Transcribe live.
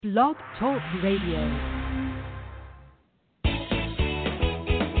Blog Talk Radio.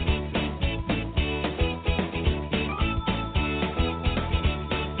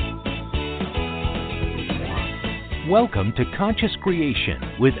 Welcome to Conscious Creation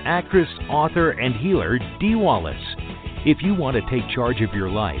with actress, author, and healer Dee Wallace. If you want to take charge of your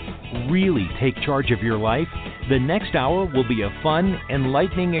life, really take charge of your life, the next hour will be a fun,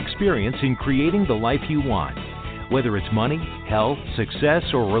 enlightening experience in creating the life you want. Whether it's money, health, success,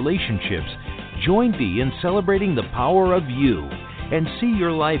 or relationships, join Dee in celebrating the power of you and see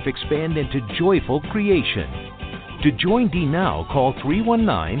your life expand into joyful creation. To join Dee now, call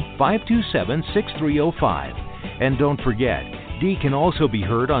 319-527-6305. And don't forget, Dee can also be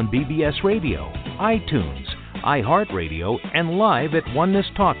heard on BBS Radio, iTunes, iHeartRadio, and live at Oneness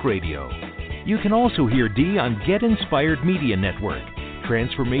Talk Radio. You can also hear Dee on Get Inspired Media Network,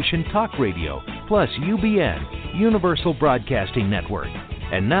 Transformation Talk Radio, plus UBN, Universal Broadcasting Network.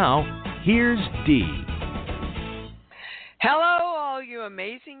 And now, here's Dee. Hello, all you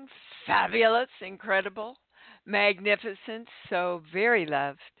amazing, fabulous, incredible, magnificent, so very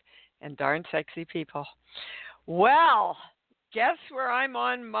loved, and darn sexy people. Well, guess where I'm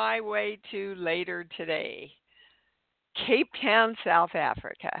on my way to later today? Cape Town, South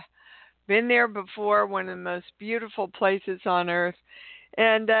Africa. Been there before, one of the most beautiful places on earth.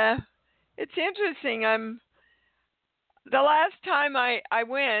 And it's interesting. The last time I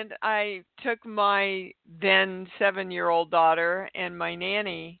went, I took my then 7-year-old daughter and my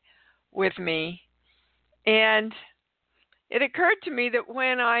nanny with me. And it occurred to me that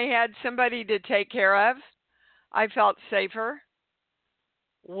when I had somebody to take care of, I felt safer.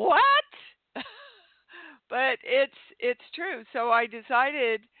 What? But it's true. So I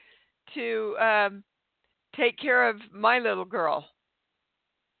decided to take care of my little girl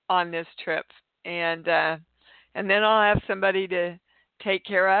on this trip, and then I'll have somebody to take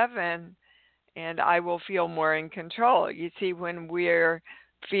care of, and I will feel more in control. You see, when we're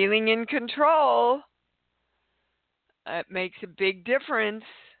feeling in control, it makes a big difference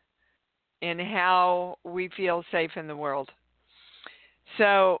in how we feel safe in the world.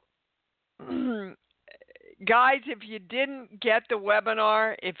 So, guys, if you didn't get the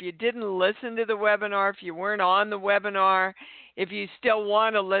webinar, if you didn't listen to the webinar, if you weren't on the webinar, if you still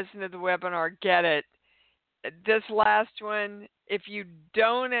want to listen to the webinar, get it. This last one, if you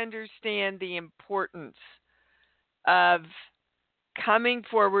don't understand the importance of coming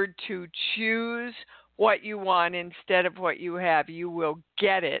forward to choose what you want instead of what you have, you will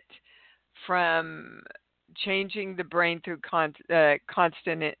get it from changing the brain through conscious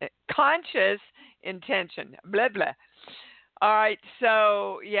intention. Blah, blah. All right,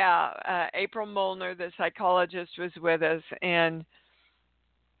 so, April Molnar, the psychologist, was with us, and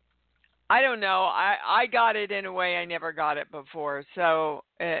I don't know, I got it in a way I never got it before, so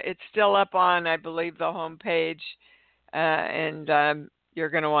it's still up on, I believe, the home page, and you're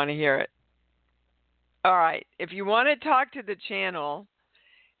going to want to hear it. All right, if you want to talk to the channel,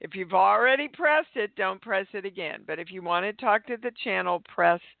 if you've already pressed it, don't press it again. But if you want to talk to the channel,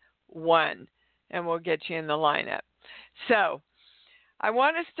 press 1, and we'll get you in the lineup. So I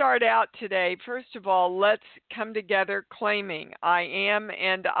want to start out today. First of all, let's come together claiming I am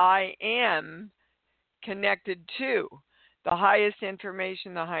and I am connected to the highest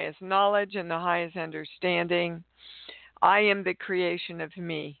information, the highest knowledge, and the highest understanding. I am the creation of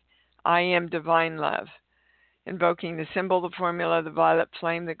me. I am divine love. Invoking the symbol, the formula, the violet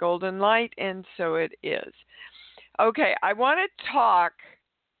flame, the golden light, and so it is. Okay, I want to talk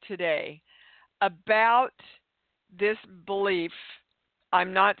today about this belief,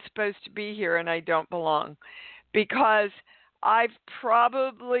 I'm not supposed to be here and I don't belong, because I've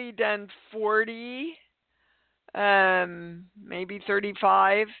probably done 40, maybe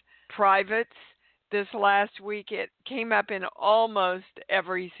 35 privates this last week. It came up in almost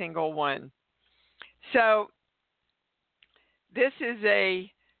every single one. So this is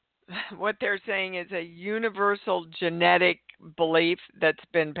what they're saying is a universal genetic belief that's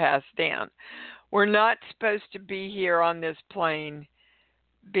been passed down. We're not supposed to be here on this plane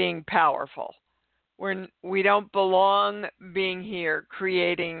being powerful. We don't belong being here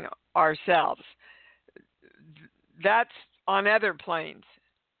creating ourselves. That's on other planes.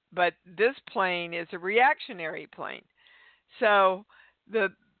 But this plane is a reactionary plane. So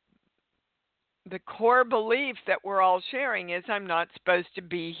the core belief that we're all sharing is I'm not supposed to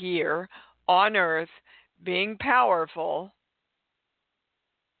be here on earth being powerful,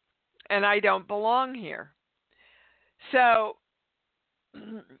 and I don't belong here. So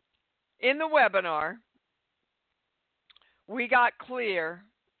in the webinar, we got clear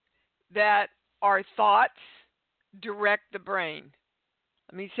that our thoughts direct the brain.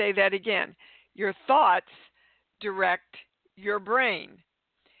 Let me say that again. Your thoughts direct your brain.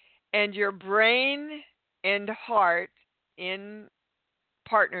 And your brain and heart in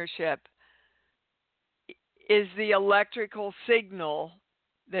partnership is the electrical signal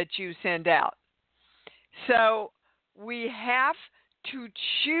that you send out. So we have to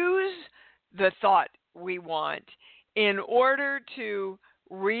choose the thought we want in order to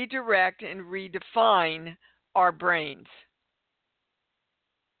redirect and redefine our brains.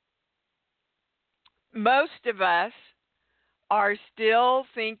 Most of us are still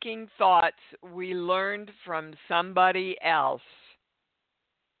thinking thoughts we learned from somebody else.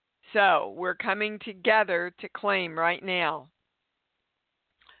 So we're coming together to claim right now,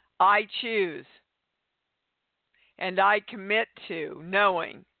 I choose and I commit to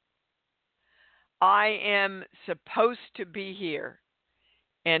knowing I am supposed to be here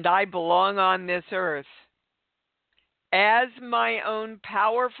and I belong on this earth as my own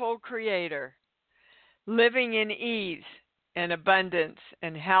powerful creator, living in ease and abundance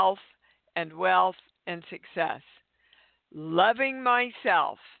and health and wealth and success, loving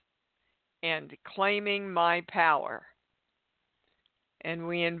myself and claiming my power. And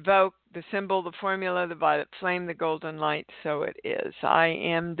we invoke the symbol, the formula, the violet flame, the golden light, so it is. I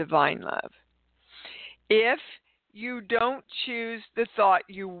am divine love. If you don't choose the thought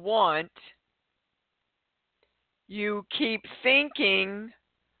you want, you keep thinking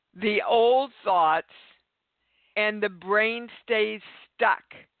the old thoughts and the brain stays stuck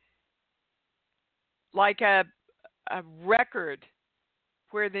like a record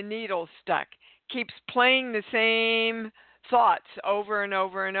where the needle's stuck. Keeps playing the same thoughts over and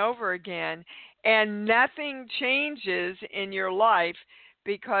over and over again, and nothing changes in your life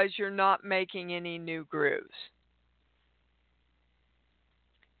because you're not making any new grooves.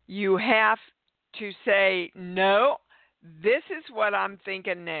 You have to say, no, this is what I'm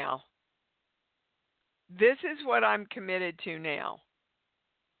thinking now. This is what I'm committed to now.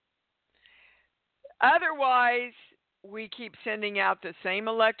 Otherwise, we keep sending out the same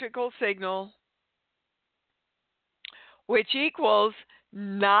electrical signal, which equals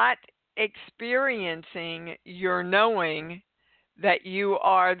not experiencing your knowing that you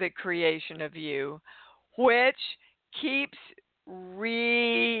are the creation of you, which keeps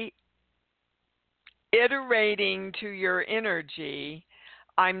reiterating to your energy,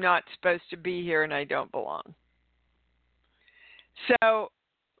 I'm not supposed to be here and I don't belong. So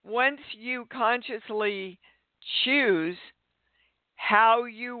once you consciously choose how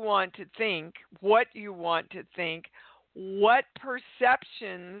you want to think, what you want to think, what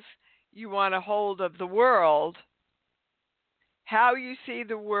perceptions you want to hold of the world, how you see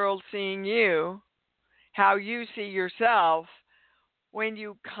the world seeing you, how you see yourself, when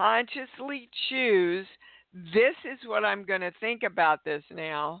you consciously choose, this is what I'm going to think about this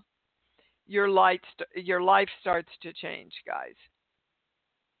now, your life starts to change, guys.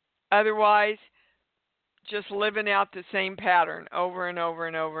 Otherwise, just living out the same pattern over and over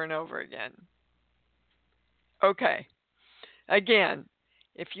and over and over again. Okay. Again,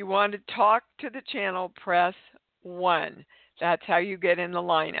 if you want to talk to the channel, press 1. That's how you get in the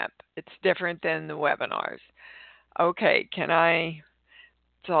lineup. It's different than the webinars. Okay,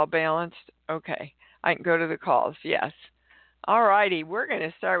 it's all balanced? Okay, I can go to the calls, yes. All righty, we're going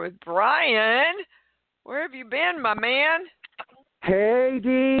to start with Brian. Where have you been, my man? Hey,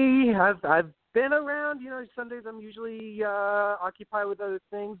 Dee. I've been around. Sundays I'm usually occupied with other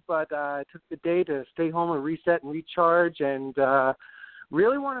things, but I took the day to stay home and reset and recharge, and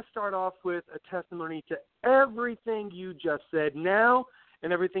really want to start off with a testimony to everything you just said now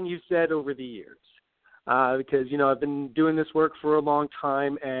and everything you've said over the years. Because, I've been doing this work for a long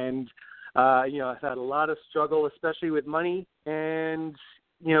time, and, I've had a lot of struggle, especially with money. And,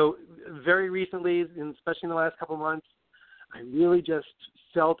 very recently, and especially in the last couple of months, I really just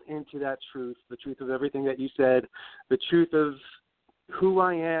felt into that truth, the truth of everything that you said, the truth of who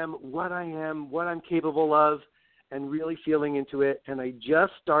I am, what I'm capable of, and really feeling into it. And I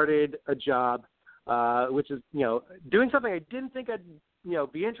just started a job, which is, doing something I didn't think I'd,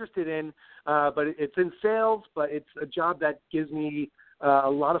 be interested in, but it's in sales, but it's a job that gives me a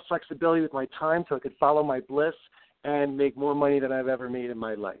lot of flexibility with my time so I could follow my bliss and make more money than I've ever made in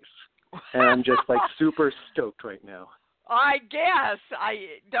my life. And I'm just super stoked right now. I guess.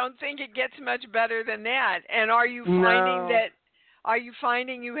 I don't think it gets much better than that. And are you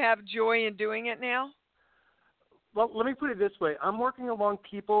finding you have joy in doing it now? Well, let me put it this way. I'm working along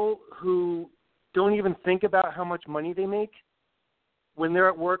people who don't even think about how much money they make. When they're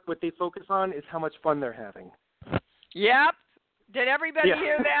at work, what they focus on is how much fun they're having. Yep. Did everybody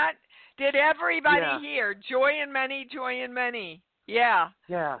hear that? Did everybody hear? Joy and money, joy and money. Yeah.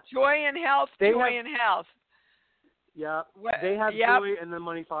 Yeah. Joy and health, joy and health. Yeah. What, they have yep. joy and then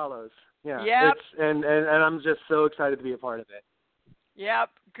money follows. Yeah. Yep. And I'm just so excited to be a part of it. Yep.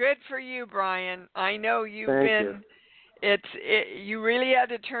 Good for you, Brian. I know you've Thank been you really had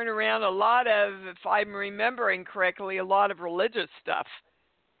to turn around a lot of, if I'm remembering correctly, a lot of religious stuff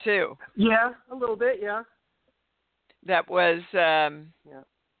too. Yeah, a little bit, yeah. That was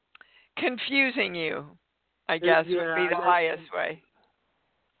confusing you, I guess, would be the highest way.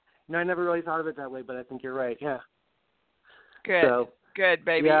 No, I never really thought of it that way, but I think you're right, yeah. Good. So, good,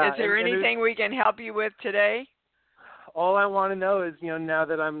 baby. Yeah, is there anything we can help you with today? All I want to know is, now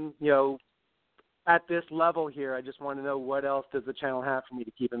that I'm, at this level here, I just want to know what else does the channel have for me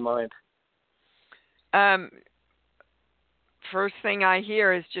to keep in mind. First thing I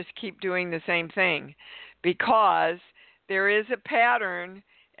hear is just keep doing the same thing, because there is a pattern,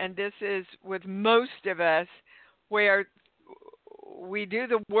 and this is with most of us, where we do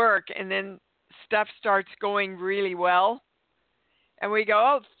the work and then stuff starts going really well, and we go,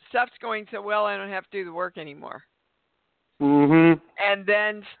 oh, stuff's going so well, I don't have to do the work anymore. Mm-hmm. And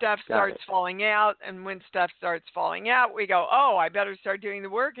then stuff starts falling out, and when stuff starts falling out, we go, oh, I better start doing the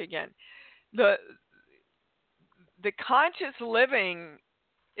work again. The conscious living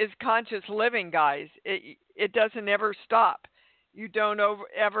is conscious living, guys. It doesn't ever stop. You don't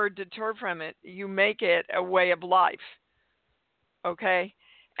ever deter from it. You make it a way of life, okay?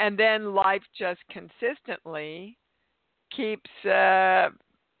 And then life just consistently keeps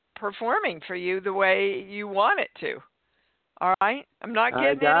performing for you the way you want it to. All right? I'm not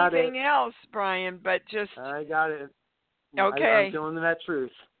getting anything else, Brian, but just... I got it. Okay. I'm feeling that truth.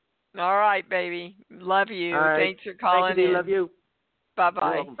 All right, baby. Love you. All right. Thanks for calling in. Love you.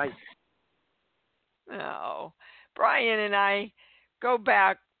 Bye-bye. Bye. Oh, Brian and I go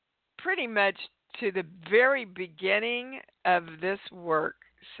back pretty much to the very beginning of this work,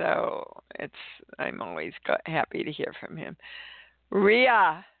 so I'm always happy to hear from him.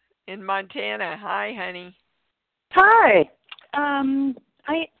 Rhea in Montana. Hi, honey. Hi.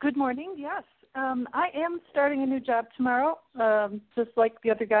 Good morning. Yes. I am starting a new job tomorrow, just like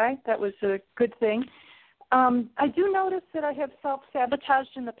the other guy. That was a good thing. I do notice that I have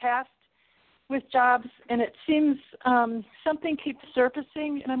self-sabotaged in the past with jobs, and it seems something keeps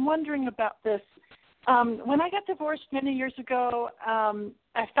surfacing, and I'm wondering about this. When I got divorced many years ago,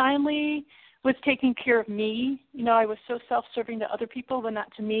 I finally was taking care of me. I was so self-serving to other people, but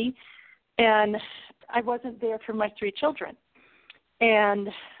not to me, and I wasn't there for my 3 children. And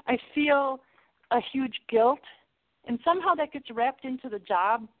I feel a huge guilt, and somehow that gets wrapped into the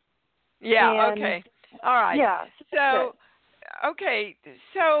job. Yeah, okay. All right. Yeah. So, okay,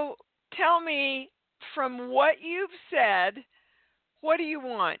 so tell me, from what you've said, what do you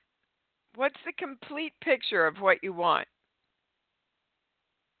want? What's the complete picture of what you want?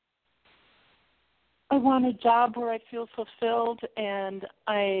 I want a job where I feel fulfilled and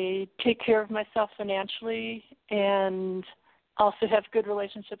I take care of myself financially and also have good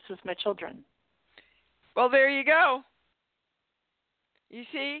relationships with my children. Well, there you go. You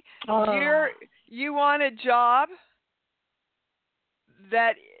see, you want a job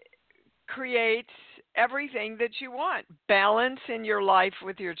that creates everything that you want. Balance in your life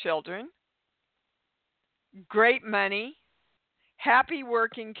with your children, great money, happy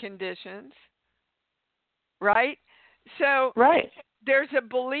working conditions, right? So there's a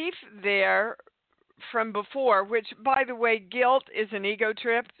belief there from before, which, by the way, guilt is an ego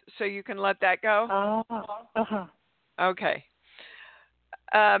trip, so you can let that go. Okay.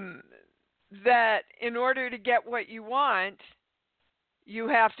 That in order to get what you want, you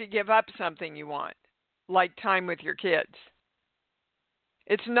have to give up something you want, like time with your kids.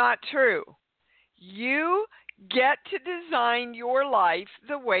 It's not true. You get to design your life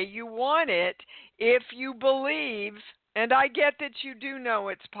the way you want it if you believe, and I get that you do know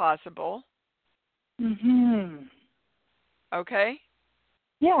it's possible. Mm-hmm. Okay?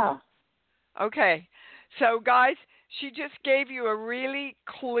 Yeah. Okay. So, guys, she just gave you a really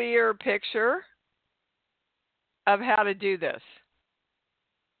clear picture of how to do this.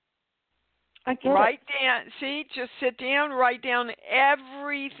 I get Write down, just sit down, write down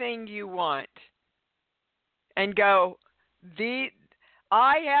everything you want. And go,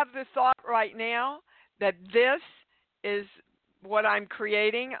 I have the thought right now that this is what I'm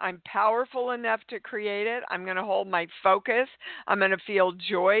creating. I'm powerful enough to create it. I'm going to hold my focus. I'm going to feel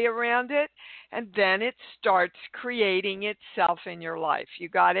joy around it. And then it starts creating itself in your life. You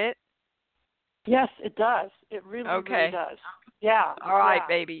got it? Yes, it does. It really, really does. Yeah. All right,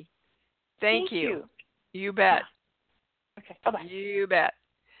 baby. Thank you. You bet. Okay, bye-bye. You bet.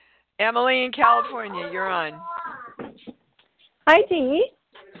 Emily in California, you're on. Hi, Dee.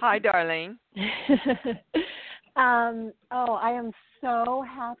 Hi, darling. I am so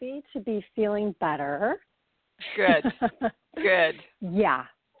happy to be feeling better. Good. Good. Yeah.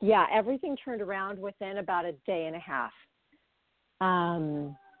 Everything turned around within about a day and a half.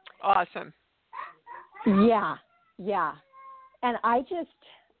 Awesome. Yeah. And I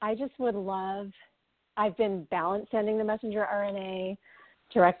just would love. I've been sending the messenger RNA,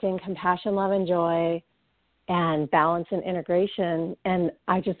 directing compassion, love, and joy, and balance and integration. And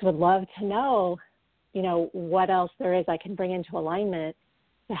I just would love to know, what else there is I can bring into alignment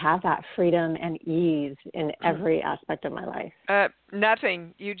to have that freedom and ease in every aspect of my life.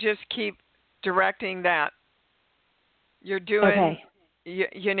 Nothing. You just keep directing that. You're doing,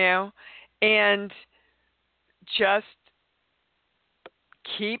 and just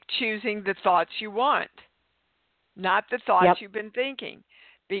keep choosing the thoughts you want, not the thoughts you've been thinking,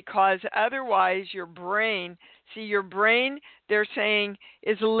 because otherwise your brain, they're saying,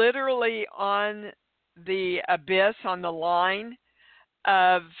 is literally on the abyss, on the line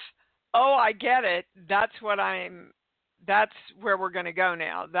of, I get it. That's where we're going to go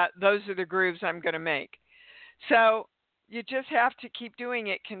now. Those are the grooves I'm going to make. So you just have to keep doing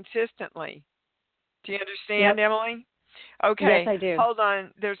it consistently. Do you understand, Emily? Okay. Yes, I do. Hold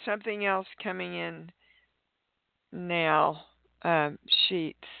on. There's something else coming in now.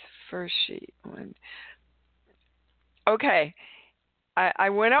 Sheets. First sheet. One. Okay. I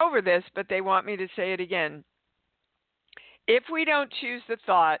went over this, but they want me to say it again. If we don't choose the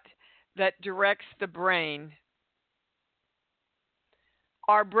thought that directs the brain,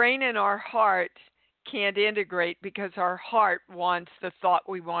 our brain and our heart can't integrate because our heart wants the thought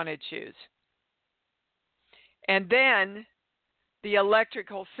we want to choose. And then the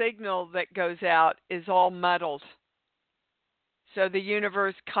electrical signal that goes out is all muddled. So the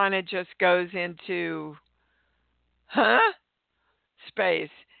universe kind of just goes into, space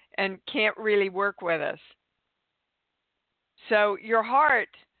and can't really work with us. So your heart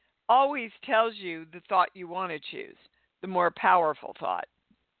always tells you the thought you want to choose, the more powerful thought.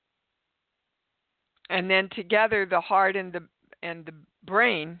 And then together the heart and the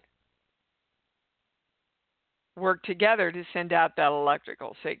brain work together to send out that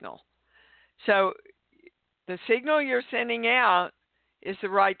electrical signal. So the signal you're sending out is the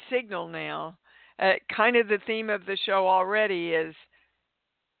right signal now. Kind of the theme of the show already is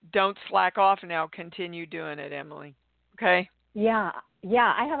don't slack off now, continue doing it, Emily. Okay? Yeah.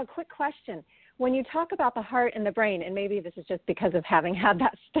 I have a quick question. When you talk about the heart and the brain, and maybe this is just because of having had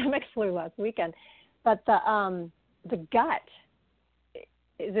that stomach flu last weekend, but the gut,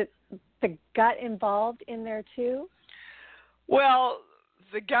 is it the gut involved in there too? Well,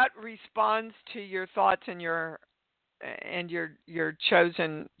 the gut responds to your thoughts and your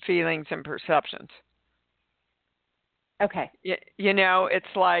chosen feelings and perceptions. Okay.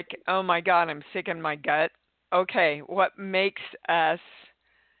 It's like, oh my God, I'm sick in my gut. Okay, what makes us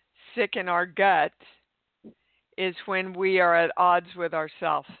sick in our gut is when we are at odds with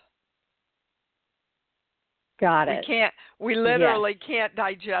ourselves. Got it. We literally can't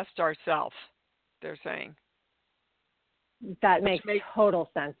digest ourselves, they're saying. That makes total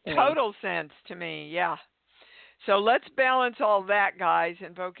sense to me. Total sense to me, yeah. So let's balance all that, guys,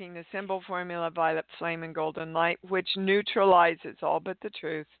 invoking the symbol formula, violet flame and golden light, which neutralizes all but the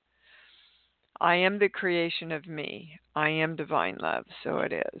truth. I am the creation of me. I am divine love, so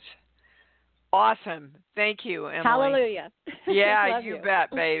it is. Awesome. Thank you, Emily. Hallelujah. Yeah, you bet,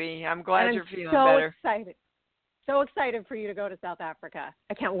 baby. I'm glad you're feeling better. Excited. So excited for you to go to South Africa.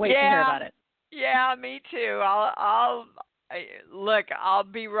 I can't wait to hear about it. Yeah, me too. I'll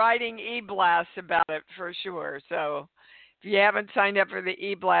be writing e-blasts about it for sure. So if you haven't signed up for the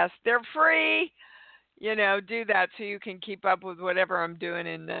e-blast, they're free. Do that so you can keep up with whatever I'm doing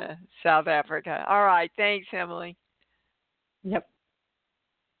in South Africa. All right. Thanks, Emily. Yep.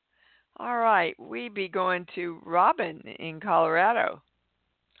 All right. We be going to Robin in Colorado.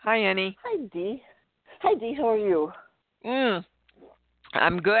 Hi, Annie. Hi, Dee. How are you?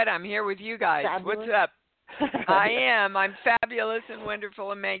 I'm good. I'm here with you guys. Fabulous. What's up? I am. I'm fabulous and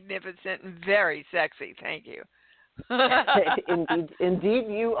wonderful and magnificent and very sexy. Thank you. Indeed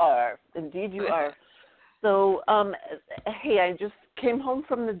you are. So, hey, I just came home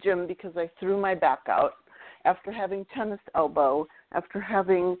from the gym because I threw my back out after having tennis elbow, after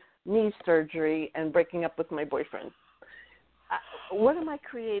having knee surgery, and breaking up with my boyfriend. What am I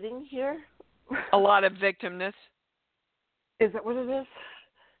creating here? A lot of victimness. Is that what it is?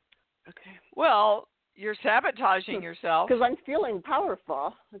 Okay. Well, you're sabotaging yourself. Because I'm feeling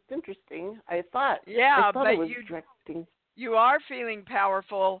powerful. It's interesting. I thought but it was directing. You are feeling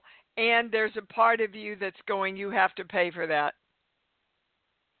powerful, and there's a part of you that's going, you have to pay for that.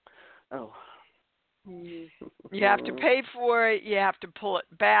 Oh. You have to pay for it. You have to pull it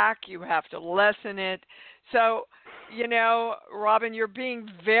back. You have to lessen it. So, Robin, you're being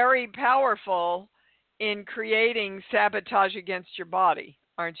very powerful in creating sabotage against your body,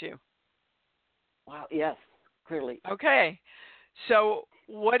 aren't you? Wow, yes, clearly. Okay. So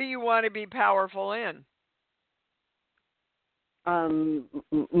what do you want to be powerful in?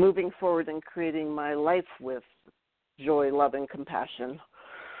 Moving forward and creating my life with joy, love, and compassion.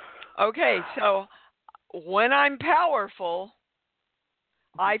 Okay, so when I'm powerful,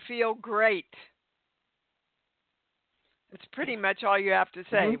 I feel great. That's pretty much all you have to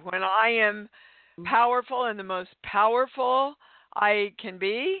say. Mm-hmm. When I am powerful and the most powerful I can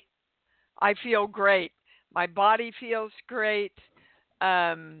be, I feel great. My body feels great.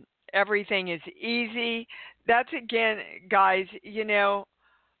 Everything is easy. That's, again, guys,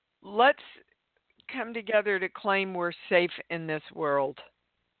 let's come together to claim we're safe in this world.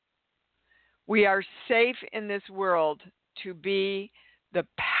 We are safe in this world to be the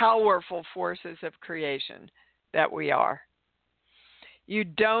powerful forces of creation that we are. You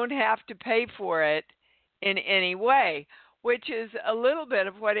don't have to pay for it in any way, which is a little bit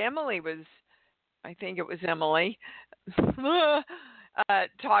of what Emily was, I think it was Emily,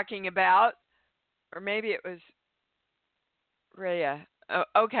 talking about, or maybe it was Rhea. Oh,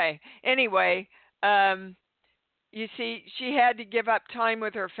 okay. Anyway, you see, she had to give up time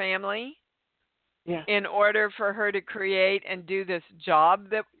with her family in order for her to create and do this job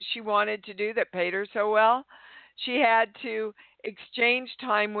that she wanted to do that paid her so well. She had to exchange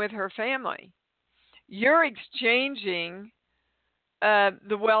time with her family. You're exchanging the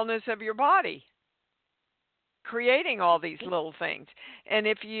wellness of your body, creating all these little things. And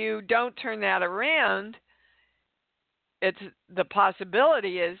if you don't turn that around, the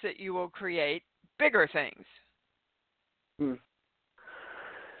possibility is that you will create bigger things.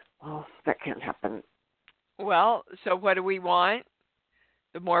 Well, that can't happen. Well, so what do we want?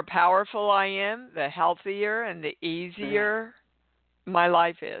 The more powerful I am, the healthier and the easier my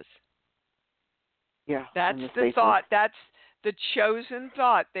life is. Yeah. That's the thought. That's the chosen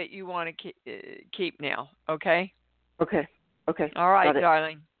thought that you want to keep now, okay? Okay. All right,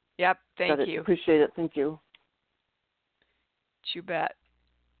 darling. Yep, thank you. Appreciate it. Thank you. You bet.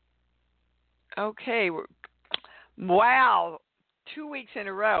 Okay. Wow. 2 weeks in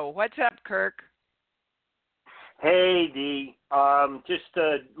a row. What's up, Kirk? Hey, Dee. Just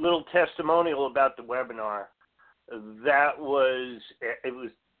a little testimonial about the webinar. That was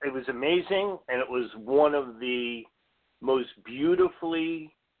amazing, and it was one of the most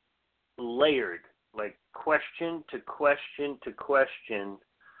beautifully layered, like question to question to question,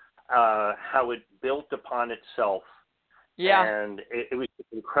 how it built upon itself. Yeah. And it was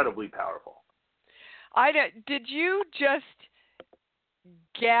incredibly powerful. Did you just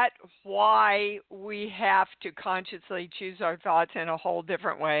get why we have to consciously choose our thoughts in a whole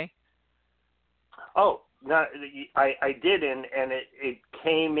different way? Oh, no, I did, and it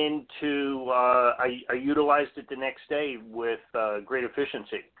came into, I utilized it the next day with great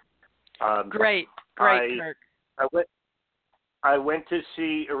efficiency. Great, Kirk. I went to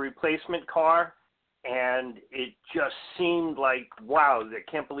see a replacement car, and it just seemed like, wow, I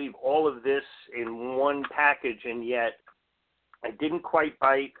can't believe all of this in one package, and yet I didn't quite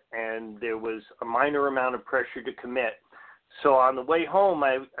bite, and there was a minor amount of pressure to commit. So on the way home,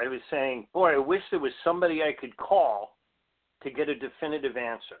 I was saying, boy, I wish there was somebody I could call to get a definitive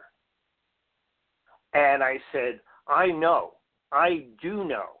answer. And I said, I know. I do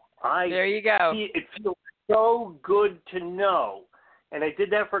know. There you go. It feels so good to know. And I did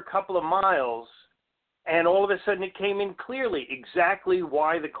that for a couple of miles, and all of a sudden it came in clearly exactly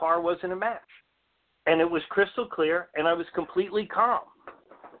why the car wasn't a match. And it was crystal clear, and I was completely calm.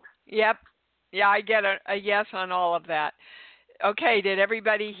 Yep. Yeah, I get a yes on all of that. Okay, did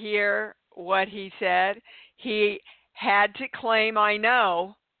everybody hear what he said? He had to claim, I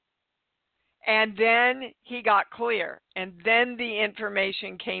know, and then he got clear, and then the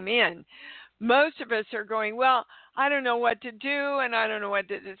information came in. Most of us are going, well, I don't know what to do, and I don't know what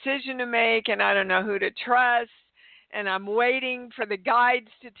the decision to make, and I don't know who to trust, and I'm waiting for the guides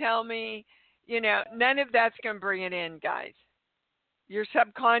to tell me. None of that's going to bring it in, guys. Your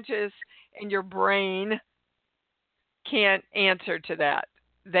subconscious and your brain can't answer to that.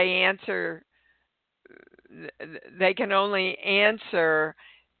 They can only answer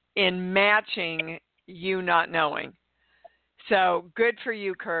in matching you not knowing. So good for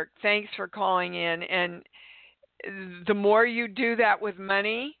you, Kirk. Thanks for calling in. And the more you do that with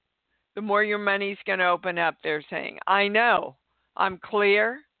money, the more your money's going to open up. They're saying, I know, I'm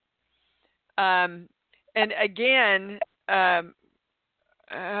clear. And again,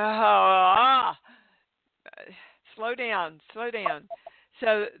 slow down.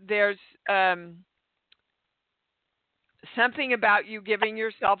 So there's something about you giving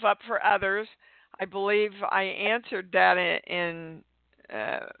yourself up for others. I believe I answered that in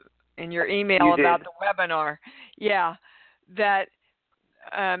your email about the webinar. Yeah, that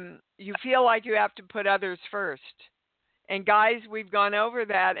you feel like you have to put others first. And guys, we've gone over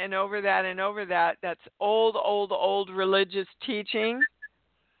that and over that and over that. That's old religious teaching.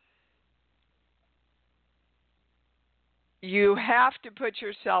 You have to put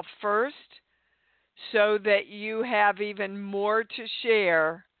yourself first so that you have even more to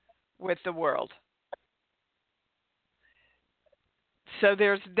share with the world. So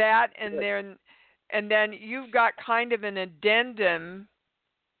there's that, and then you've got kind of an addendum,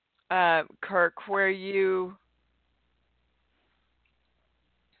 Kirk, where you,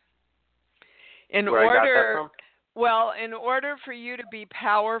 in order for you to be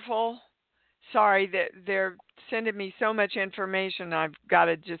powerful, sorry, they're sending me so much information, I've got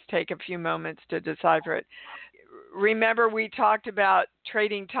to just take a few moments to decipher it. Remember, we talked about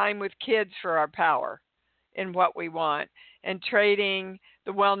trading time with kids for our power in what we want, and trading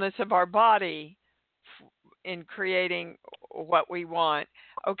the wellness of our body in creating what we want.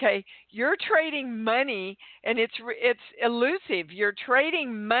 Okay, you're trading money, and it's elusive. You're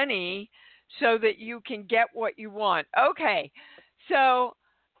trading money so that you can get what you want. Okay, so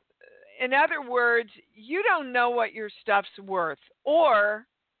in other words, you don't know what your stuff's worth, or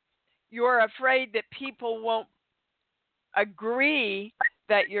you're afraid that people won't agree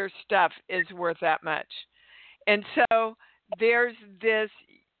that your stuff is worth that much. And so there's this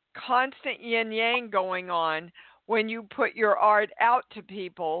constant yin-yang going on when you put your art out to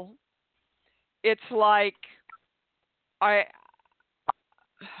people. It's like, I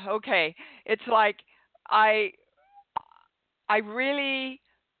really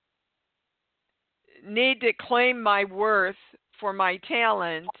need to claim my worth for my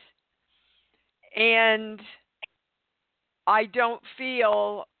talent, and I don't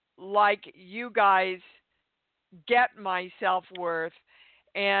feel like you guys get my self-worth,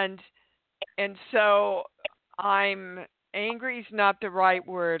 and so I'm angry is not the right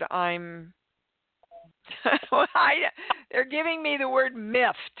word. They're giving me the word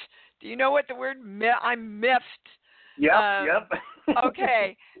miffed. Do you know what the word I'm miffed? Yep.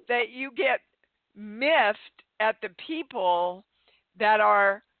 Okay, that you get miffed at the people that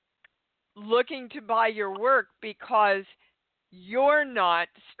are looking to buy your work because you're not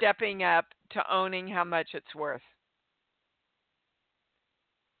stepping up to owning how much it's worth.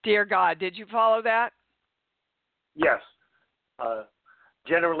 Dear God, did you follow that? Yes.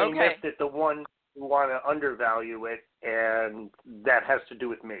 Generally miffed at the one who want to undervalue it, and that has to do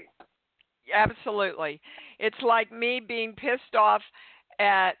with me. Absolutely. It's like me being pissed off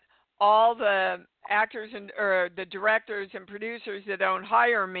at all the actors or the directors and producers that don't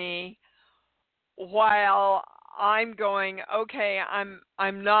hire me, while I'm going, okay,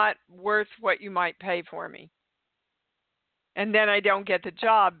 I'm not worth what you might pay for me. And then I don't get the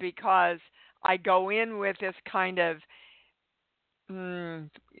job because I go in with this kind of, the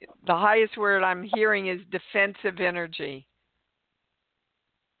highest word I'm hearing is defensive energy.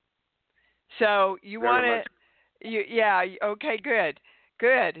 So you want to, okay, good,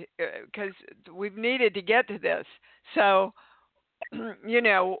 because we've needed to get to this. So,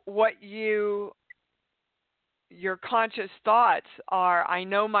 what your conscious thoughts are, I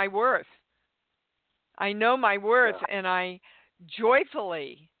know my worth. I know my worth, and I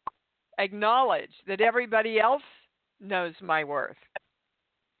joyfully acknowledge that everybody else knows my worth.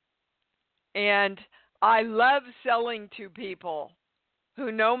 And I love selling to people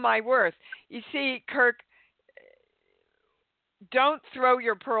who know my worth. You see, Kirk, don't throw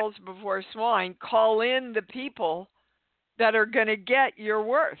your pearls before swine. Call in the people that are going to get your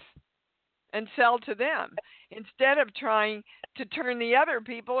worth and sell to them instead of trying to turn the other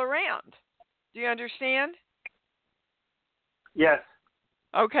people around. Do you understand? Yes.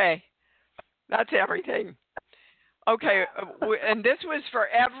 Okay. That's everything. Okay. And this was for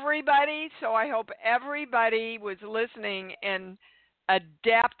everybody, so I hope everybody was listening and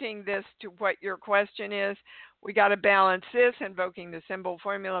adapting this to what your question is. We got to balance this, invoking the symbol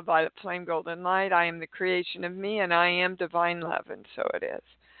formula, violet flame, golden light. I am the creation of me, and I am divine love, and so it is.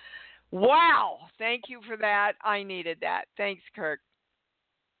 Wow. Thank you for that. I needed that. Thanks, Kirk.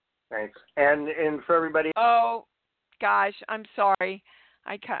 Thanks. And for everybody. Oh, gosh, I'm sorry.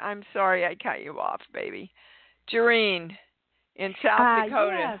 I'm sorry I cut you off, baby. Jareen in South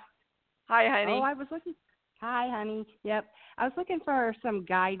Dakota. Yes. Hi, honey. Hi, honey. Yep. I was looking for some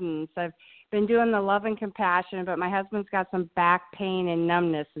guidance. I've been doing the love and compassion, but my husband's got some back pain and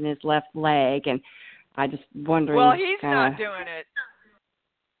numbness in his left leg, and I just wondering. Well, he's kinda... not doing it.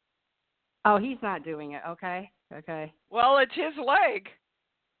 Oh, he's not doing it. Okay. Well, it's his leg.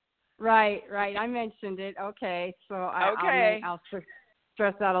 Right. I mentioned it. Okay. So I'll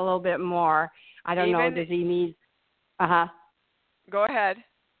stress that a little bit more. I don't know. Does he need? Go ahead.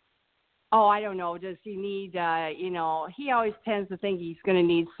 Oh, I don't know. Does he need? He always tends to think he's going to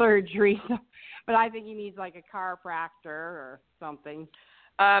need surgery, but I think he needs like a chiropractor or something.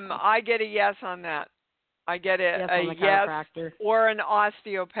 I get a yes on that. I get a yes or an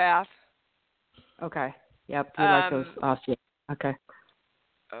osteopath. Okay. Yep. You like those osteopaths. Okay.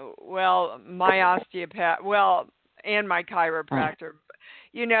 Well, my osteopath, and my chiropractor,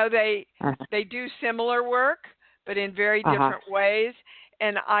 they do similar work, but in very different ways.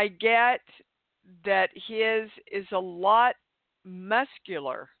 And I get that his is a lot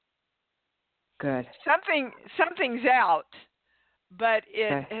muscular. Good. Something's out, but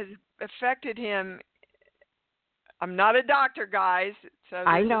it has affected him. I'm not a doctor, guys. So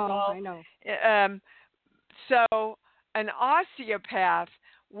I know. So an osteopath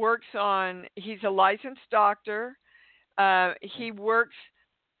works on. He's a licensed doctor. He works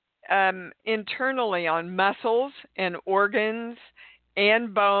internally on muscles and organs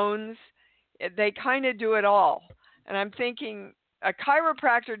and bones. They kind of do it all. And I'm thinking a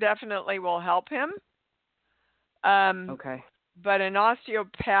chiropractor definitely will help him. Okay. But an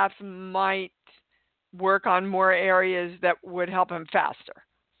osteopath might work on more areas that would help him faster.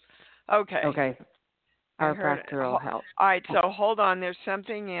 Okay. Okay. Chiropractor will help. All right, so hold on. There's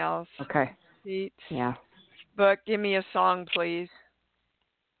something else. Okay. Seats. Yeah. Book, give me a song, please.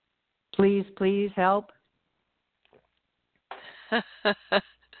 Please help. Help!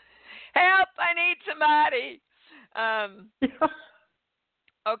 I need somebody.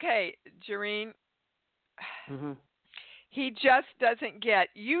 Okay, Jareen. Mm-hmm. He just doesn't get.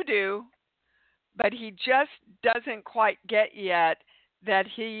 You do, but he just doesn't quite get yet that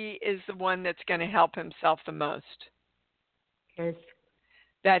he is the one that's going to help himself the most. Yes.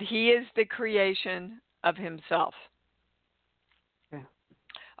 That he is the creation of himself. Yeah.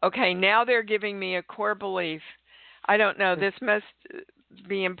 Okay, now they're giving me a core belief. I don't know. This must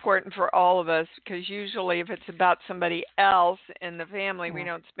be important for all of us because usually if it's about somebody else in the family, we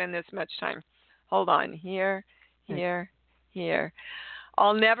don't spend this much time. Hold on. Here.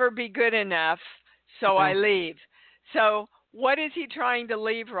 I'll never be good enough, so I leave. So what is he trying to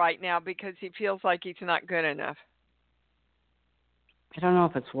leave right now because he feels like he's not good enough? I don't know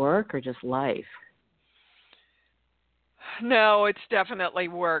if it's work or just life. No, it's definitely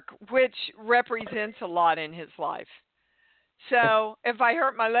work, which represents a lot in his life. So if I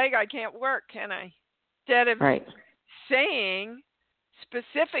hurt my leg, I can't work, can I? Instead of saying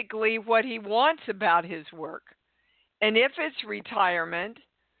specifically what he wants about his work. And if it's retirement,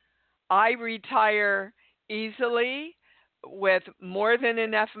 I retire easily with more than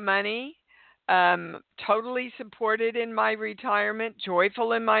enough money, totally supported in my retirement,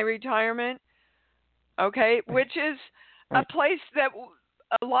 joyful in my retirement, okay, which is a place that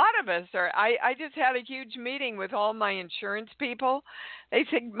a lot of us are. I just had a huge meeting with all my insurance people. They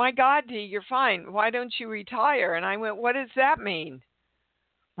said, my God, Dee, you're fine. Why don't you retire? And I went, what does that mean?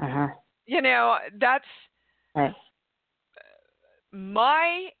 That's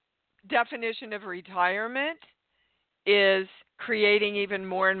my definition of retirement is creating even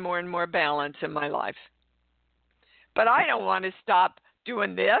more and more and more balance in my life. But I don't want to stop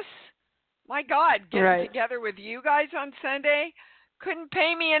doing this. My God, getting together with you guys on Sunday couldn't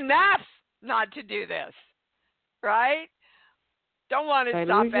pay me enough not to do this, right? Don't want to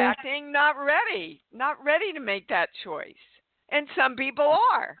stop acting. Not ready to make that choice. And some people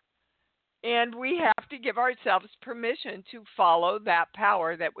are. And we have to give ourselves permission to follow that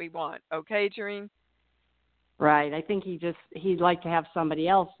power that we want. Okay, Jareen? Right. I think he'd like to have somebody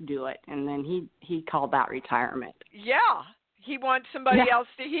else do it, and then he called that retirement. Yeah. He wants somebody else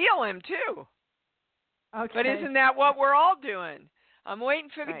to heal him, too. Okay. But isn't that what we're all doing? I'm waiting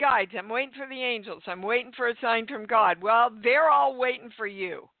for the guides. I'm waiting for the angels. I'm waiting for a sign from God. Well, they're all waiting for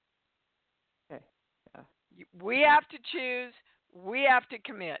you. Okay. Yeah. We have to choose. We have to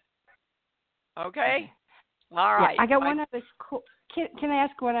commit. Okay? All right. I got one other. Can I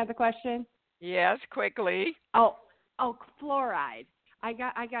ask one other question? Yes, quickly. Oh, fluoride. I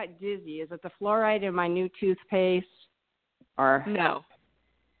got dizzy. Is it the fluoride in my new toothpaste? Or no.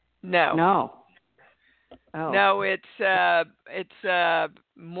 Oh. No, it's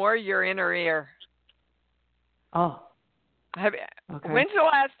more your inner ear. Oh. When's the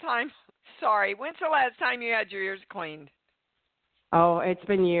last time? Sorry, when's the last time you had your ears cleaned? Oh, it's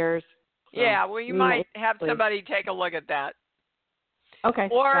been years. So yeah, well, you might have somebody take a look at that. Okay.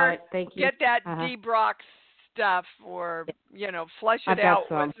 Or got it. Thank you. get that Uh-huh. D-Brox stuff, or flush I've it got out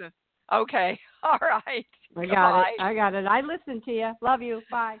some. with. Okay. All right. I got Goodbye. it. I got it. I listened to you. Love you.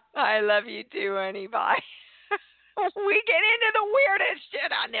 Bye. I love you too, honey. Bye. We get into the weirdest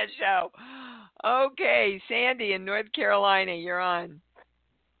shit on this show. Okay, Sandy in North Carolina, you're on.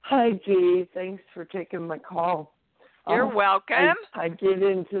 Hi, Dee. Thanks for taking my call. You're welcome. I get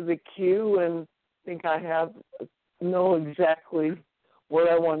into the queue and think I know exactly what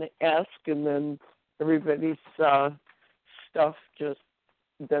I want to ask, and then everybody's stuff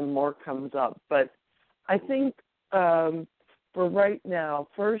then more comes up. But I think for right now,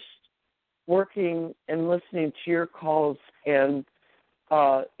 first working and listening to your calls, and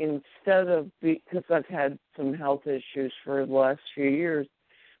instead of, because I've had some health issues for the last few years,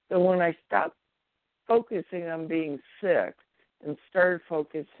 so when I stopped focusing on being sick and started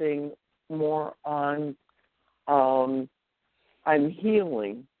focusing more on I'm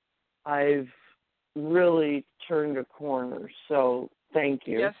healing, I've really turned a corner. So thank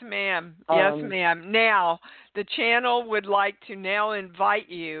you. Yes, ma'am. Yes, ma'am. Now, the channel would like to now invite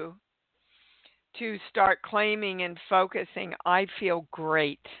you to start claiming and focusing, I feel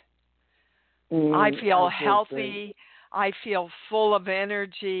great. I feel healthy. I feel full of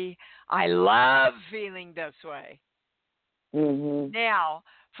energy. I love feeling this way. Mm-hmm. Now,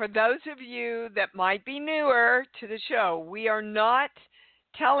 for those of you that might be newer to the show, we are not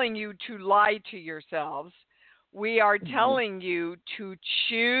telling you to lie to yourselves. We are telling you to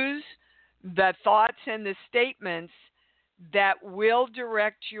choose the thoughts and the statements that will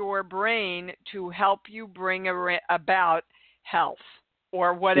direct your brain to help you bring about health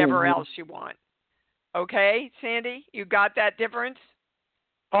or whatever else you want. Okay, Sandy, you got that difference?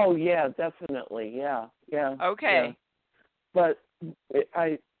 Oh, yeah, definitely. Yeah. Okay. Yeah. But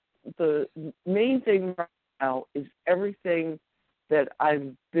the main thing right now is everything that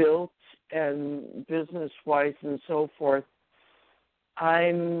I've built and business-wise and so forth.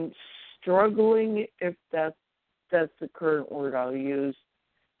 I'm struggling, if that's the current word I'll use,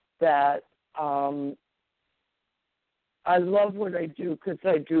 that I love what I do because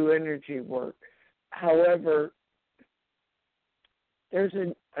I do energy work. However, there's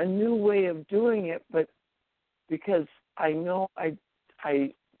a new way of doing it, but because I know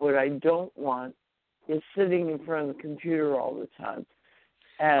what I don't want is sitting in front of the computer all the time.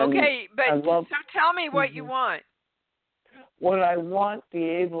 And okay, but so tell me what you want. What I want to be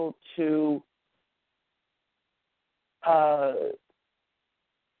able to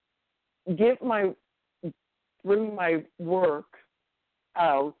bring my work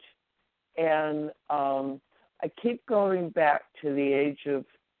out, and I keep going back to the age of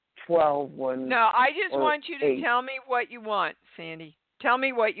 12 when. No, I just want you to 8. tell me what you want, Sandy. Tell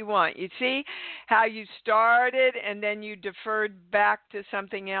me what you want. You see how you started and then you deferred back to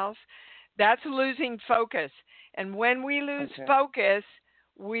something else? That's losing focus. And when we lose focus,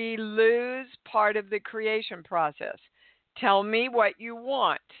 we lose part of the creation process. Tell me what you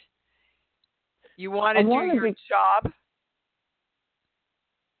want. You want to do your job?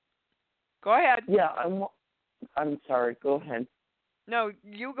 Go ahead. Yeah, I'm sorry. Go ahead. No,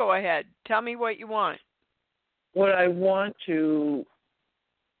 you go ahead. Tell me what you want. What I want to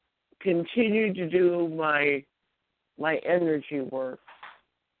continue to do my energy work,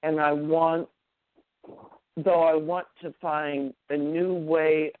 and I want to find a new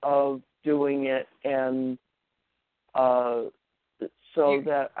way of doing it, and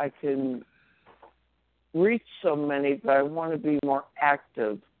that I can reach so many, but I want to be more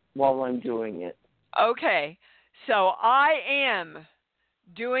active while I'm doing it. Okay, so I am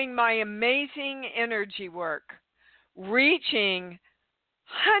doing my amazing energy work, reaching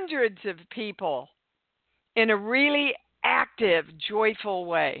hundreds of people in a really active, joyful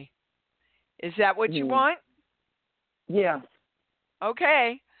way. Is that what you want? Yeah.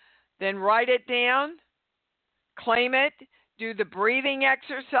 Okay, then write it down, claim it, do the breathing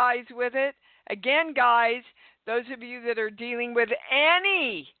exercise with it. Again, guys, those of you that are dealing with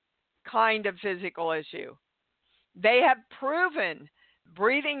any kind of physical issue, they have proven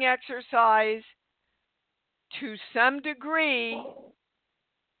breathing exercise to some degree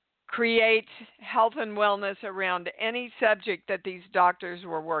creates health and wellness around any subject that these doctors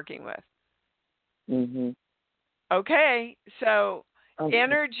were working with. Mm-hmm. Okay, so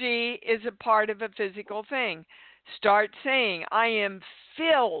energy is a part of a physical thing. Start saying, I am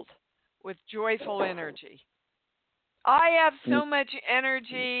filled with joyful energy. I have so much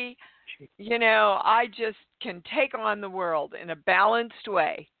energy, I just can take on the world in a balanced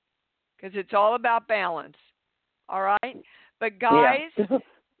way, because it's all about balance. All right? But guys,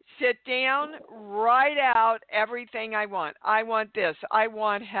 sit down, write out everything I want. I want this. I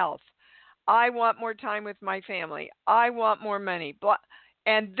want health. I want more time with my family. I want more money.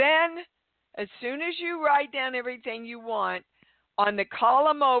 And then, as soon as you write down everything you want, on the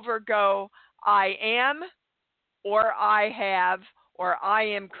column over, go, I am, or I have, or I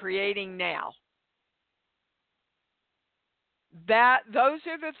am creating now. Those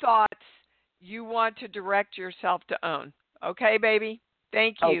are the thoughts you want to direct yourself to own. Okay, baby?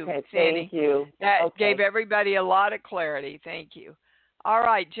 Thank you, okay, Sandy. Thank you. That okay. gave everybody a lot of clarity. Thank you. All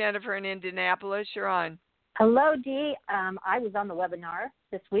right, Jennifer in Indianapolis, you're on. Hello, Dee. I was on the webinar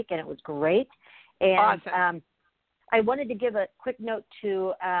this week, and it was great. And awesome. I wanted to give a quick note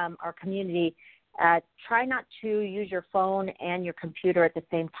to our community. Try not to use your phone and your computer at the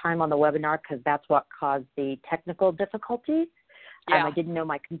same time on the webinar, because that's what caused the technical difficulties. Yeah. I didn't know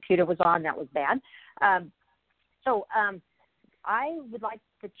my computer was on. That was bad. So I would like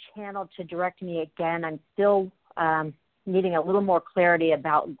the channel to direct me again. I'm still needing a little more clarity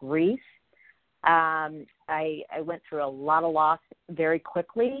about grief. I went through a lot of loss very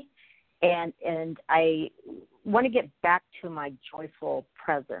quickly, and I want to get back to my joyful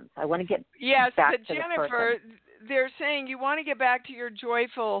presence. I want to get back to Jennifer, the person. They're saying you want to get back to your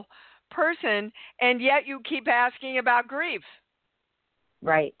joyful person, and yet you keep asking about grief.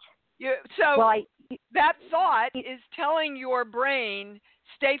 Right. That thought is telling your brain,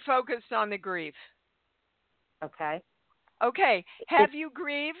 stay focused on the grief. Okay. Okay. Have you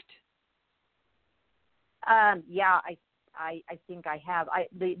grieved? Yeah, I think I have.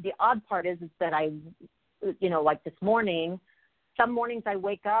 The odd part is that I, like this morning, some mornings I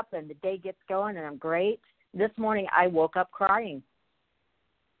wake up and the day gets going and I'm great. This morning I woke up crying.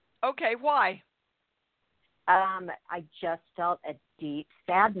 Okay, why? I just felt a deep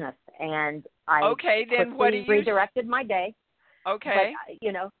sadness, and I then what do you redirected my day. Okay.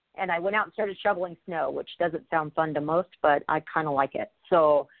 But, and I went out and started shoveling snow, which doesn't sound fun to most, but I kind of like it.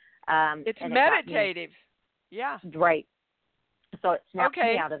 So it's meditative. Yeah. Right. So it snapped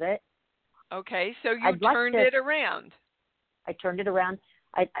me out of it. Okay, so you turned it around. I turned it around.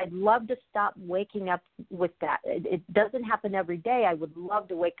 I'd love to stop waking up with that. It doesn't happen every day. I would love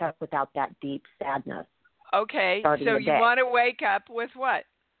to wake up without that deep sadness. Okay, so you want to wake up with what?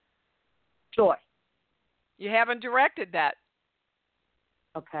 Joy. You haven't directed that.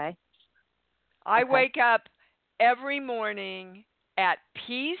 Okay. I wake up every morning at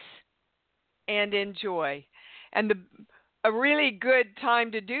peace and in joy. And a really good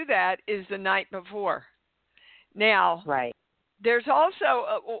time to do that is the night before. Now, there's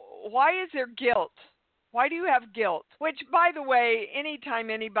also, why is there guilt? Why do you have guilt? Which, by the way, anytime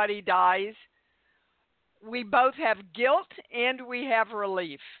anybody dies, we both have guilt and we have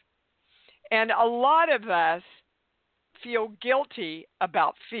relief. And a lot of us feel guilty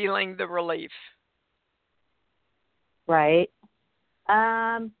about feeling the relief. Right.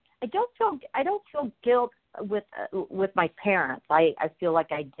 I don't feel guilt with my parents. I feel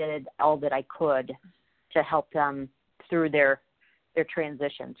like I did all that I could to help them through their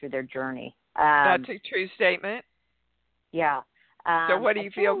transition, through their journey. That's a true statement. Yeah. So what do you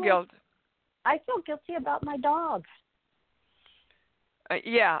feel guilt? I feel guilty about my dogs.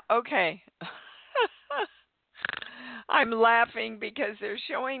 Yeah, okay. I'm laughing because they're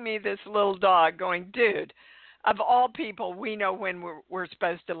showing me this little dog going, dude, of all people, we know when we're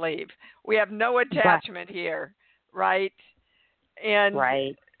supposed to leave. We have no attachment here, right? And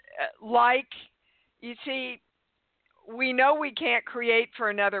like, you see, we know we can't create for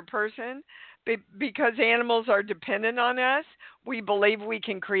another person because animals are dependent on us. We believe we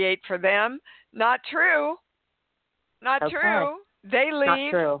can create for them. Not true. Not true. They leave.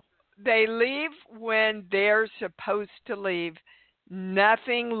 Not true. They leave when they're supposed to leave.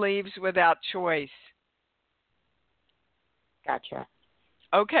 Nothing leaves without choice. Gotcha.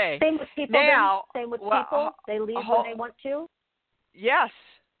 Okay. Same with people. Now, same with people. They leave when they want to. Yes.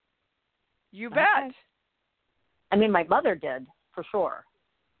 You bet. I mean, my mother did, for sure.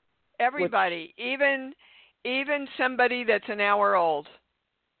 Everybody, even somebody that's an hour old.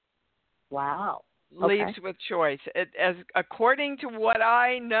 Wow. Leaves with choice. As according to what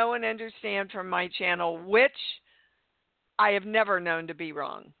I know and understand from my channel, which I have never known to be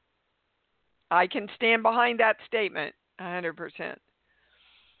wrong. I can stand behind that statement 100%.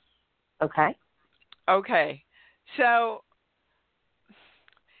 Okay. Okay. So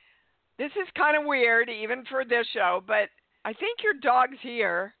this is kind of weird even for this show, but I think your dog's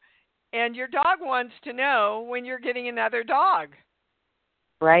here, and your dog wants to know when you're getting another dog.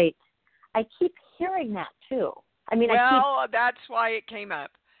 Right. I keep hearing that too. I mean, that's why it came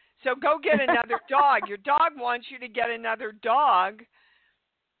up. So go get another dog. Your dog wants you to get another dog,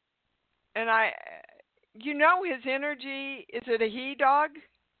 And his energy, is it a he dog?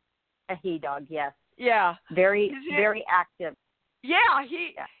 A he dog, yes. Yeah. Very active. Yeah,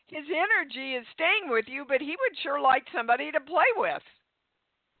 his energy is staying with you, but he would sure like somebody to play with.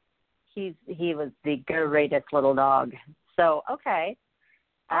 He was the greatest little dog. So, okay.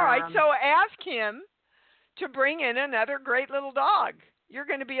 All right, so ask him to bring in another great little dog. You're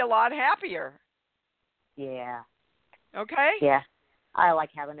going to be a lot happier. Yeah. Okay? Yeah. I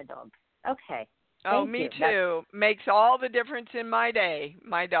like having a dog. Okay. Oh, Thank me you. too. Makes all the difference in my day,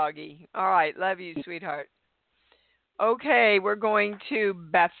 my doggie. All right, love you, sweetheart. Okay, we're going to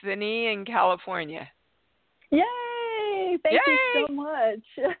Bethany in California. Yay! Thank you so much.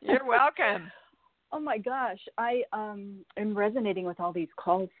 You're welcome. Oh my gosh, I am resonating with all these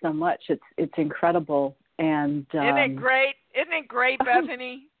calls so much. It's incredible. And isn't it great? Isn't it great,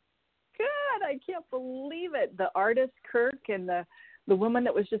 Bethany? Good. I can't believe it. The artist Kirk and the woman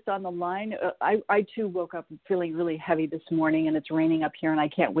that was just on the line. I too woke up feeling really heavy this morning, and it's raining up here, and I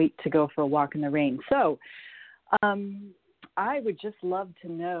can't wait to go for a walk in the rain. So, I would just love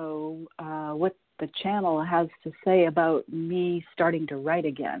to know what the channel has to say about me starting to write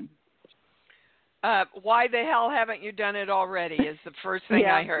again. Why the hell haven't you done it already is the first thing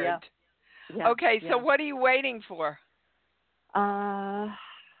I heard. Yeah, okay, so what are you waiting for?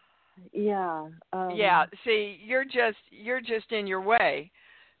 See, you're just in your way.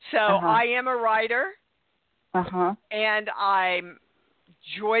 So I am a writer. And I'm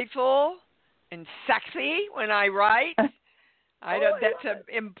joyful and sexy when I write. That's an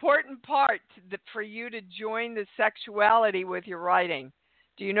important part for you to join the sexuality with your writing.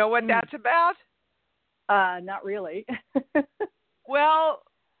 Do you know what that's about? Not really. Well,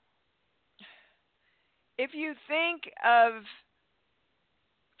 if you think of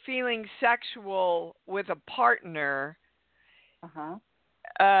feeling sexual with a partner,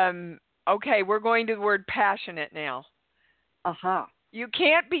 okay, we're going to the word passionate now. You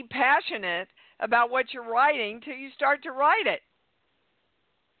can't be passionate about what you're writing till you start to write it.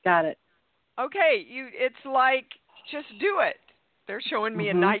 Got it. Okay, it's like, just do it. They're showing me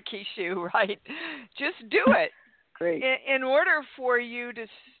a Nike shoe, right? Just do it. Great. In order for you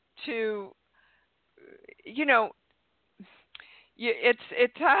to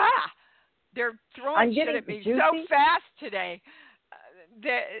they're throwing shit at me so fast today.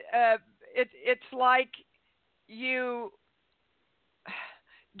 It's like you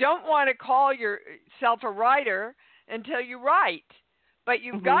don't want to call yourself a writer until you write, but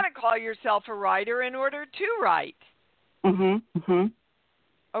you've got to call yourself a writer in order to write.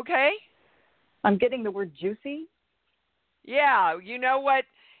 Okay? I'm getting the word juicy. Yeah, you know what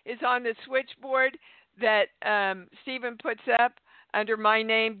is on the switchboard that Stephen puts up under my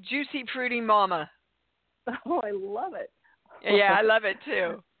name? Juicy Fruity Mama. Oh, I love it. Yeah, I love it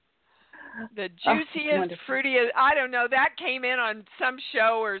too. The juiciest, fruitiest, I don't know, that came in on some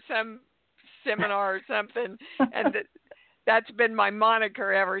show or some seminar or something, and that's been my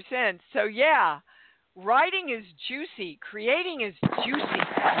moniker ever since. So yeah, writing is juicy. Creating is juicy.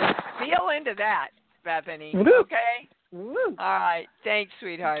 Feel into that, Bethany. Okay? All right. Thanks,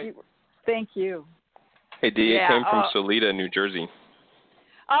 sweetheart. Thank you. Hey, Dee, it came from Salida, New Jersey.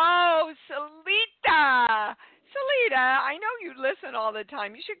 Oh, Salida. Salida, I know you listen all the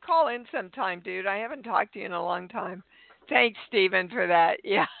time. You should call in sometime, dude. I haven't talked to you in a long time. Thanks, Stephen, for that.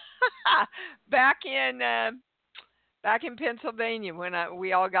 Yeah. Back in Pennsylvania when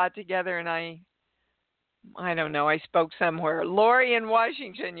we all got together and I don't know, I spoke somewhere. Lori in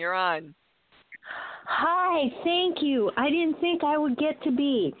Washington, you're on. Hi, thank you. I didn't think I would get to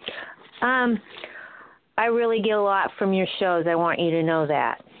be. I really get a lot from your shows. I want you to know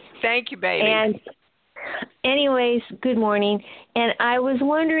that. Thank you, baby. And anyways, good morning. And I was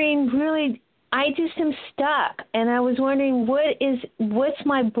wondering, really, I just am stuck. And I was wondering, what's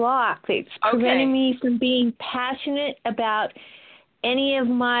my block that's preventing me from being passionate about any of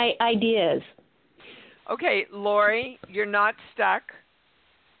my ideas? Okay, Lori, you're not stuck.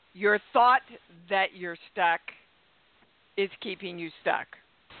 Your thought that you're stuck is keeping you stuck.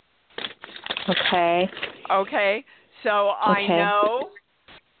 Okay. Okay. So I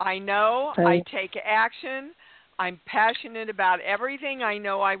know, I take action. I'm passionate about everything I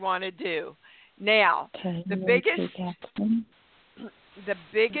know I want to do. Now, the biggest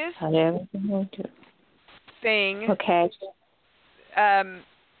thing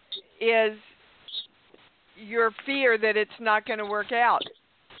is your fear that it's not going to work out.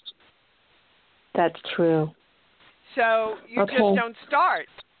 That's true. So you just don't start.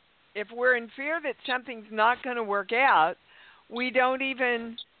 If we're in fear that something's not going to work out, we don't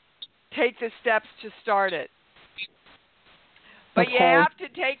even take the steps to start it. But you have to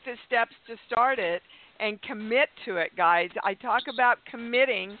take the steps to start it and commit to it, guys. I talk about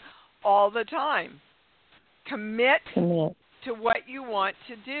committing all the time. Commit to what you want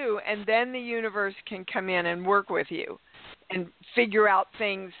to do, and then the universe can come in and work with you and figure out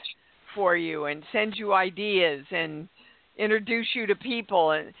things for you and send you ideas and introduce you to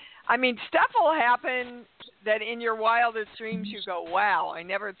people. And I mean, stuff will happen that in your wildest dreams you go, wow, I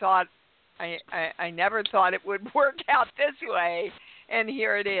never thought it would work out this way, and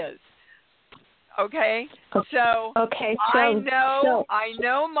here it is. Okay? So I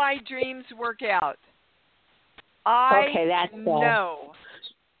know my dreams work out. I know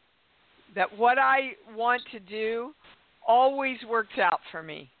that what I want to do always works out for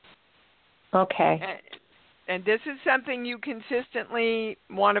me. Okay. And this is something you consistently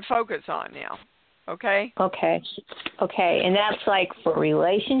want to focus on now. Okay? Okay. And that's like for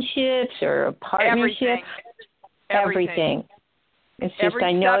relationships or a partnership? Everything. It's just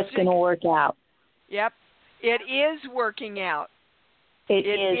I know it's going to work out. Yep. It is working out. It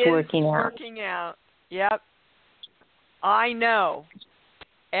is working out. Yep. I know.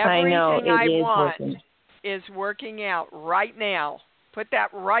 Everything I want is working out right now. Put that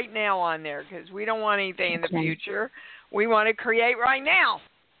right now on there because we don't want anything in the future. We want to create right now.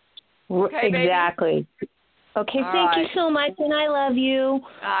 Okay, exactly. Baby? Okay, thank you so much, and I love you.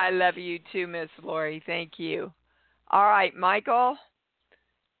 I love you too, Miss Lori. Thank you. All right, Michael,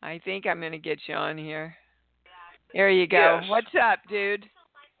 I think I'm going to get you on here. There you go. Yes. What's up, dude?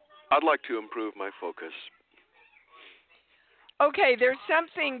 I'd like to improve my focus. Okay, there's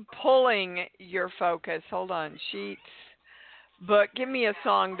something pulling your focus. Hold on. Sheets. Book. Give me a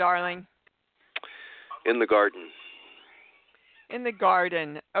song, darling. In the Garden. In the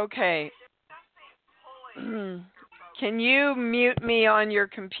Garden. Okay. Can you mute me on your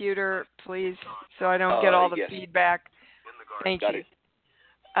computer, please, so I don't get all the feedback? Thank you.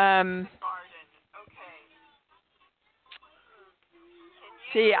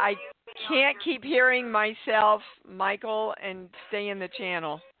 See, I can't keep hearing myself, Michael, and stay in the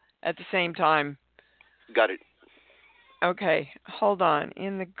channel at the same time. Got it. Okay, hold on.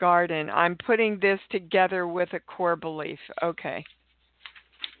 In the Garden. I'm putting this together with a core belief. Okay.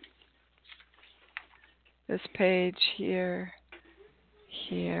 This page here.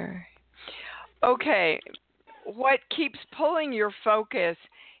 Okay. What keeps pulling your focus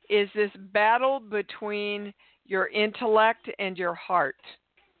is this battle between your intellect and your heart.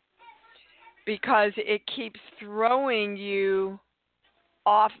 Because it keeps throwing you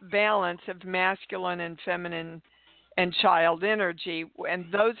off balance of masculine and feminine and child energy, and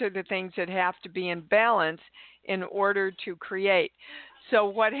those are the things that have to be in balance in order to create. So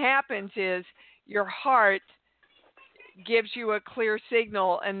what happens is your heart gives you a clear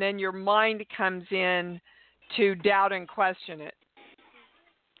signal, and then your mind comes in to doubt and question it.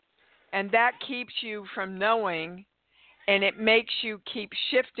 And that keeps you from knowing, and it makes you keep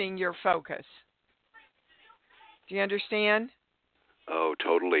shifting your focus. Do you understand? Oh,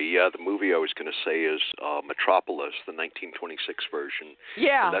 totally. Yeah, the movie I was going to say is Metropolis, the 1926 version.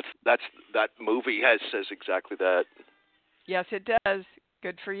 Yeah. And that movie says exactly that. Yes, it does.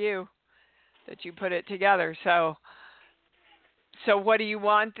 Good for you that you put it together. So what do you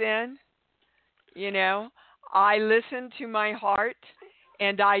want then? You know, I listen to my heart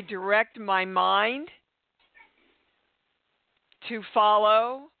and I direct my mind to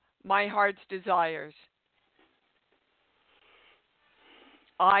follow my heart's desires.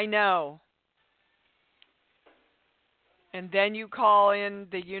 I know. And then you call in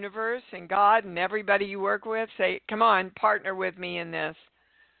the universe and God and everybody you work with. Say, come on, partner with me in this.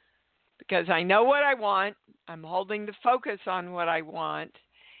 Because I know what I want. I'm holding the focus on what I want.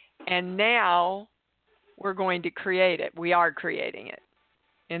 And now we're going to create it. We are creating it.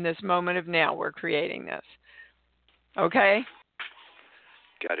 In this moment of now, we're creating this. Okay?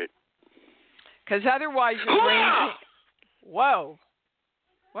 Got it. Because otherwise your brain... Whoa.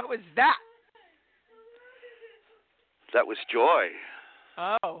 What was that? That was joy.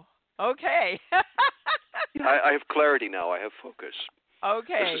 Oh, okay. I have clarity now. I have focus.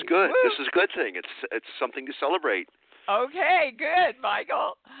 Okay. This is good. Woo. This is a good thing. It's something to celebrate. Okay, good,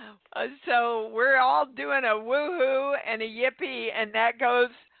 Michael. So we're all doing a woohoo and a yippee, and that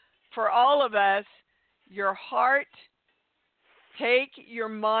goes for all of us. Your heart, take your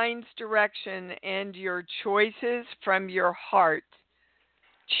mind's direction and your choices from your heart.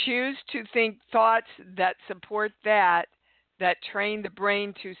 Choose to think thoughts that support that train the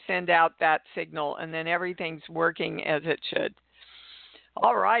brain to send out that signal, and then everything's working as it should.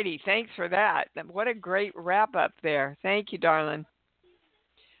 All righty, thanks for that. What a great wrap up there. Thank you, darling.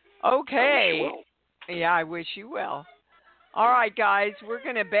 Okay. I wish you well. Yeah, I wish you well. All right, guys, we're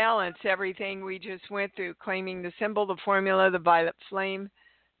going to balance everything we just went through, claiming the symbol, the formula, the violet flame,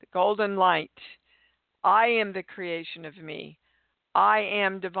 the golden light. I am the creation of me. I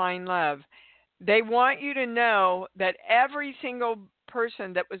am divine love. They want you to know that every single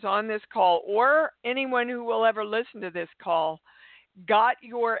person that was on this call, or anyone who will ever listen to this call, got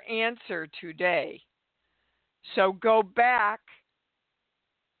your answer today. So go back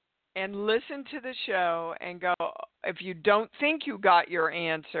and listen to the show and go, if you don't think you got your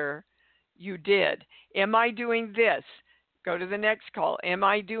answer, you did. Am I doing this? Go to the next call. Am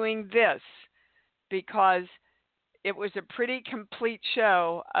I doing this? Because it was a pretty complete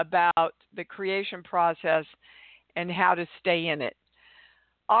show about the creation process and how to stay in it.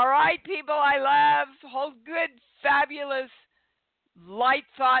 All right, people I love, hold good, fabulous, light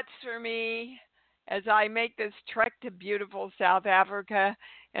thoughts for me as I make this trek to beautiful South Africa.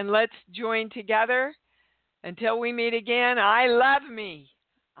 And let's join together. Until we meet again, I love me.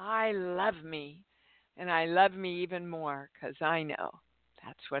 I love me. And I love me even more because I know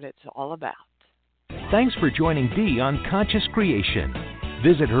that's what it's all about. Thanks for joining Dee on Conscious Creation.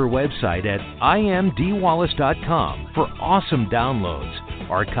 Visit her website at imdwallace.com for awesome downloads,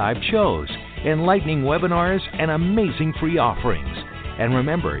 archived shows, enlightening webinars, and amazing free offerings. And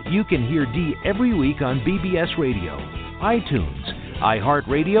remember, you can hear Dee every week on BBS Radio, iTunes,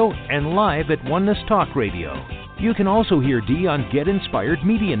 iHeartRadio, and live at Oneness Talk Radio. You can also hear Dee on Get Inspired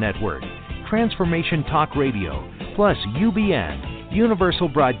Media Network, Transformation Talk Radio, plus UBN, Universal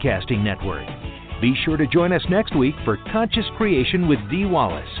Broadcasting Network. Be sure to join us next week for Conscious Creation with Dee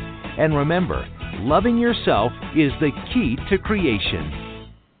Wallace. And remember, loving yourself is the key to creation.